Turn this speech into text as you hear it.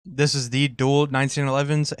This is the dual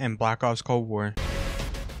 1911s and Black Ops Cold War.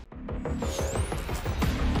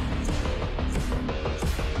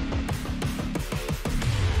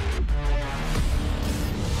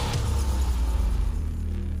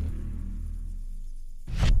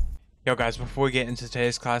 Yo guys, before we get into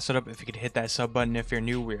today's class setup, if you could hit that sub button if you're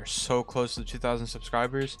new. We are so close to 2,000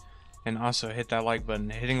 subscribers. And also hit that like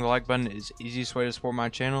button. Hitting the like button is the easiest way to support my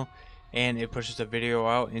channel, and it pushes the video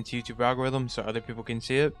out into YouTube algorithm so other people can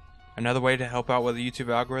see it. Another way to help out with the YouTube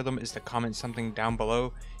algorithm is to comment something down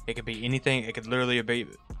below. It could be anything. It could literally be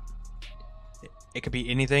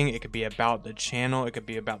anything. It could be about the channel, it could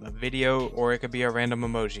be about the video, or it could be a random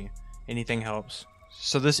emoji. Anything helps.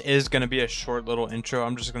 So this is going to be a short little intro.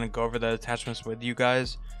 I'm just going to go over the attachments with you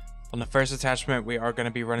guys. On the first attachment, we are going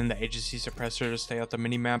to be running the agency suppressor to stay out the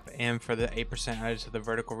minimap and for the 8% added to the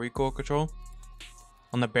vertical recoil control.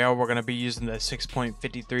 On the barrel, we're going to be using the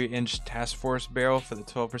 6.53 inch task force barrel for the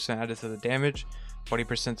 12% added to the damage,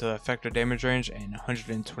 40% to the effector damage range, and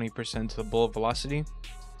 120% to the bullet velocity.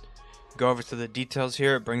 Go over to the details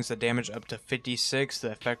here. It brings the damage up to 56, the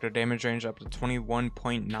effector damage range up to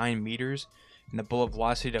 21.9 meters, and the bullet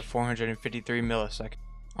velocity to 453 milliseconds.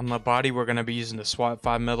 On the body, we're going to be using the SWAT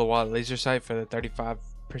 5 milliwatt laser sight for the 35%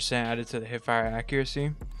 added to the hipfire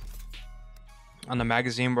accuracy. On the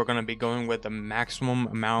magazine, we're going to be going with the maximum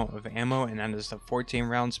amount of ammo, and that is the 14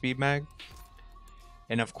 round speed mag.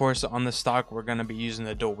 And of course, on the stock, we're going to be using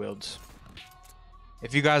the dual wields.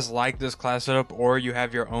 If you guys like this class setup or you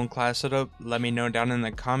have your own class setup, let me know down in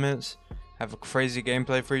the comments. I have a crazy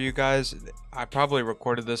gameplay for you guys. I probably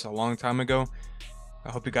recorded this a long time ago. I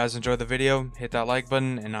hope you guys enjoyed the video. Hit that like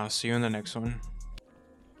button, and I'll see you in the next one.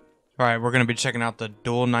 Alright, we're going to be checking out the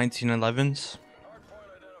dual 1911s.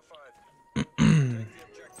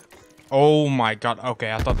 Oh my god.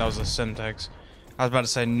 Okay, I thought that was a syntax. I was about to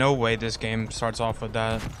say, no way this game starts off with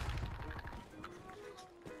that.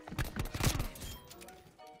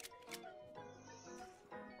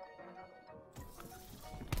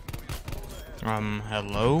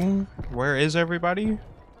 Hello? Where is everybody?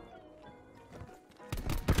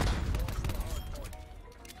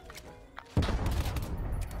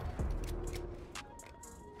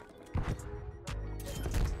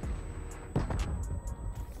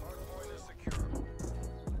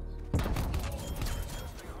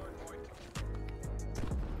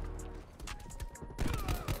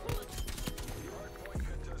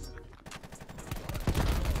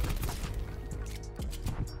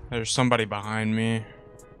 There's somebody behind me.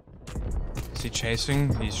 Is he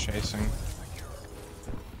chasing? He's chasing.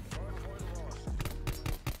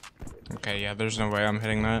 Okay, yeah, there's no way I'm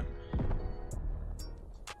hitting that.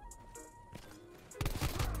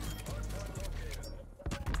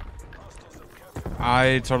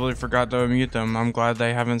 I totally forgot to mute them. I'm glad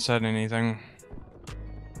they haven't said anything.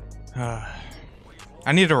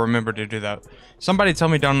 I need to remember to do that. Somebody tell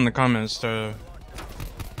me down in the comments to...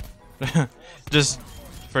 just...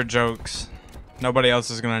 for jokes. Nobody else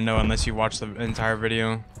is gonna know unless you watch the entire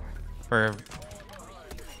video or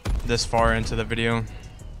this far into the video.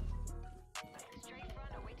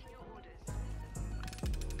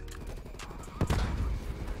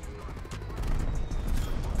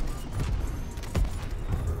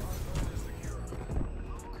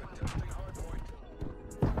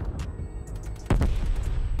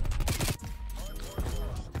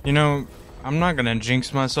 You know, I'm not gonna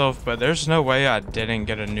jinx myself, but there's no way I didn't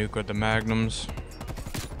get a nuke with the magnums.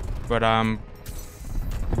 But I'm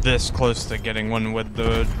this close to getting one with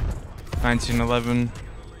the 1911.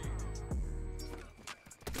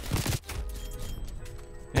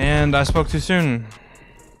 And I spoke too soon.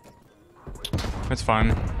 It's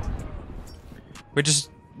fine. With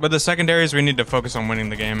the secondaries, we need to focus on winning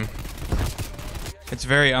the game. It's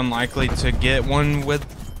very unlikely to get one with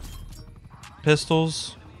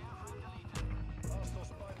pistols.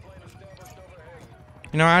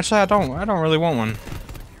 You know, actually, I don't really want one.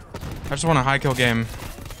 I just want a high kill game.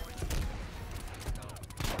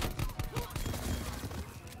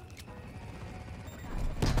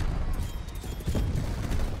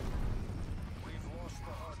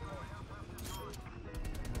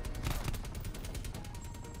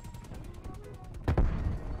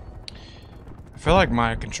 I feel like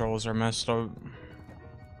my controls are messed up.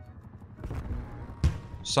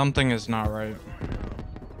 Something is not right.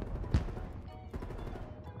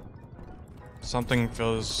 Something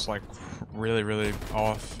feels like really, really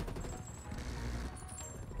off.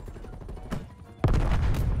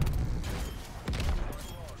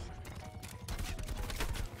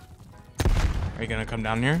 Are you gonna come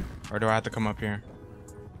down here? Or do I have to come up here?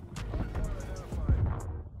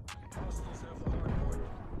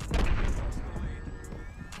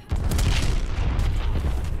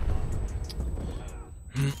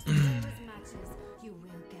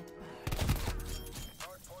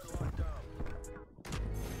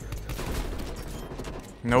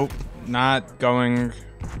 Nope, not going.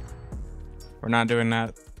 We're not doing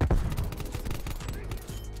that.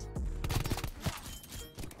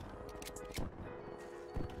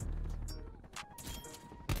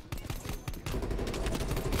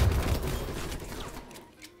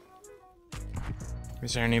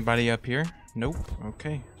 Is there anybody up here? Nope.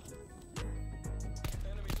 Okay.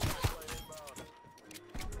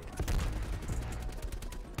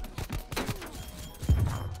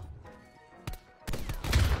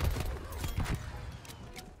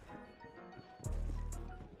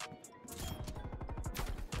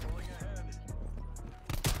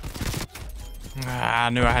 I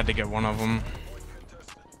knew I had to get one of them.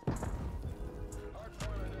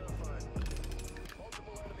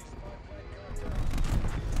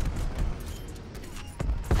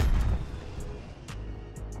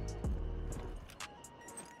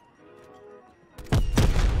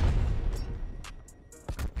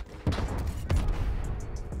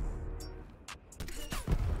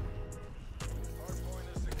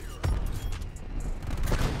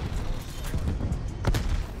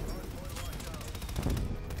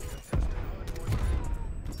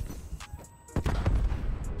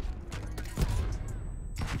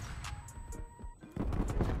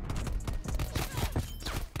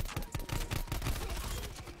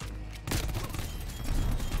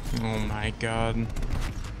 Oh my god.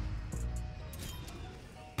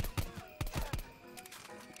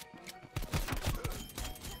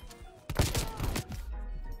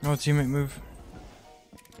 Oh, teammate move.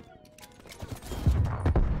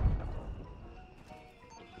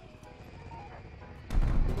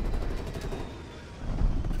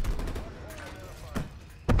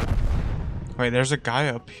 Wait, there's a guy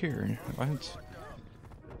up here. What?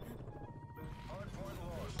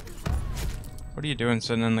 What are you doing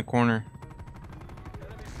sitting in the corner?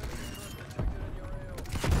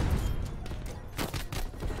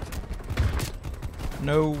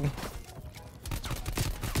 No.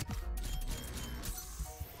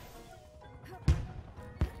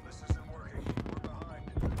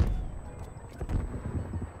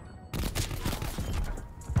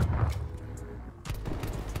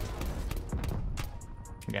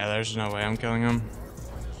 Yeah, there's no way I'm killing him.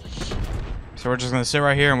 So we're just gonna sit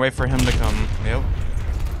right here and wait for him to come. Yep.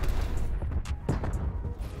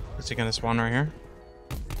 Is he gonna spawn right here?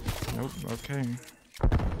 Nope, okay.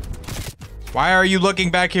 Why are you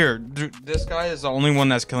looking back here? Dude, this guy is the only one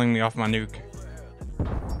that's killing me off my nuke.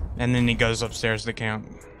 And then he goes upstairs to camp.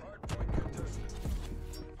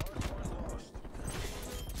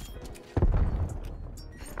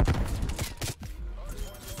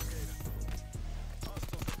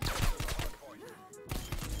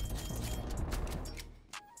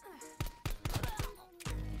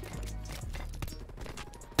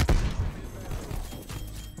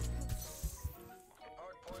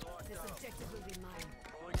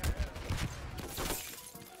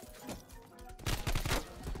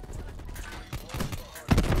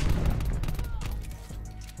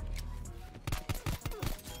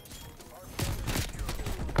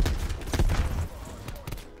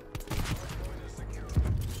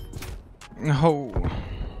 No.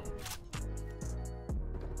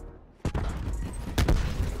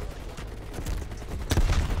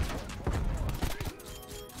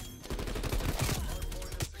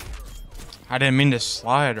 I didn't mean to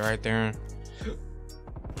slide right there.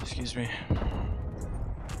 Excuse me.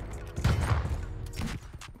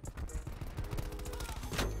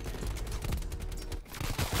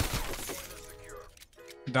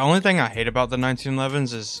 The only thing I hate about the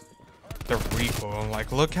 1911s is the recoil.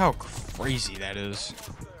 Like, look how crazy that is.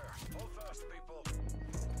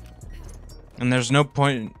 And there's no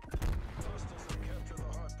point.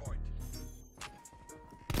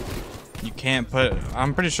 You can't put.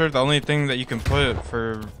 I'm pretty sure the only thing that you can put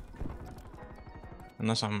for.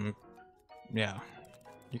 Unless I'm. Yeah.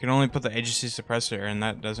 You can only put the agency suppressor, and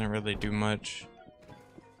that doesn't really do much.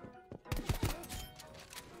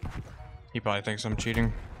 He probably thinks I'm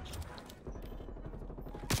cheating.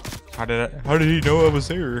 How did he know I was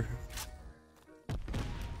here?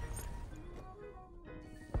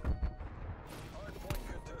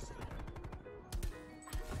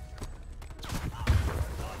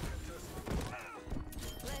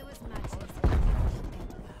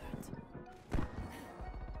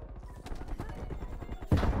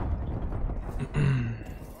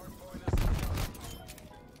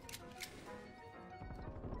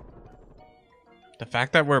 The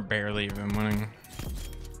fact that we're barely even winning,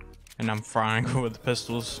 and I'm frying with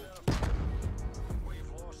pistols.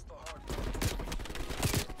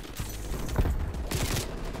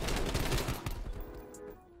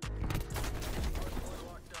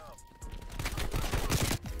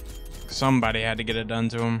 Somebody had to get it done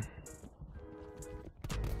to him.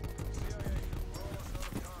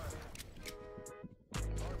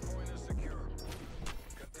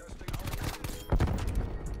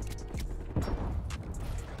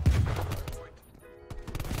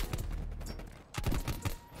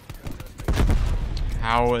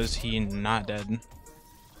 How is he not dead?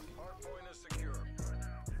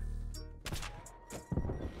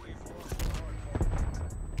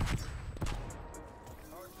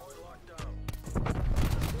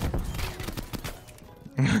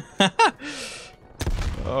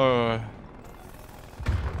 Oh.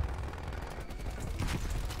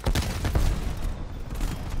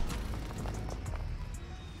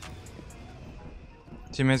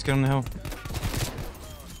 Teammates, get on the hill.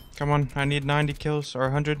 Come on, I need 90 kills or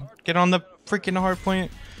 100. Get on the freaking hard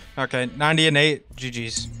point. Okay, 90 and 8.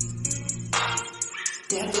 GG's.